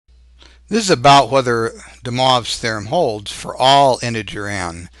This is about whether de Moivre's theorem holds for all integer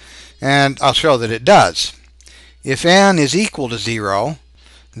n, and I'll show that it does. If n is equal to 0,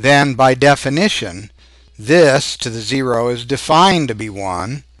 then by definition this to the 0 is defined to be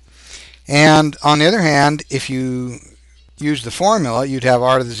 1, and on the other hand, if you use the formula, you'd have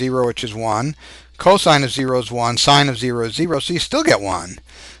r to the 0, which is 1, cosine of 0 is 1, sine of 0 is 0, so you still get 1.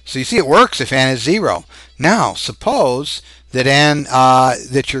 So you see it works if n is 0. Now suppose that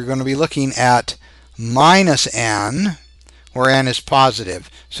that you're going to be looking at minus n, where n is positive.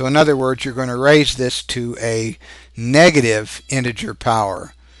 So in other words, you're going to raise this to a negative integer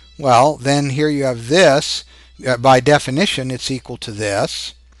power. Well, then here you have this. By definition, it's equal to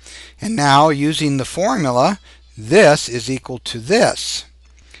this. And now, using the formula, this is equal to this.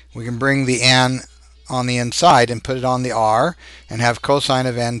 We can bring the n on the inside and put it on the r and have cosine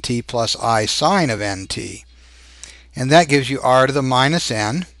of nt plus I sine of nt. And that gives you r to the minus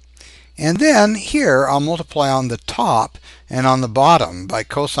n. And then here I'll multiply on the top and on the bottom by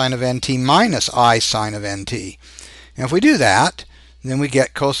cosine of nt minus I sine of nt. And if we do that, then we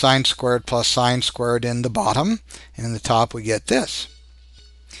get cosine squared plus sine squared in the bottom, and in the top we get this.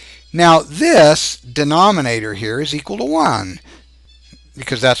 Now this denominator here is equal to 1,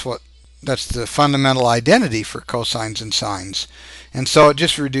 because that's the fundamental identity for cosines and sines. And so it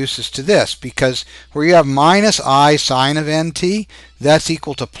just reduces to this, because where you have minus I sine of nt, that's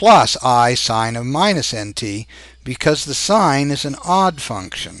equal to plus I sine of minus nt, because the sine is an odd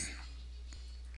function.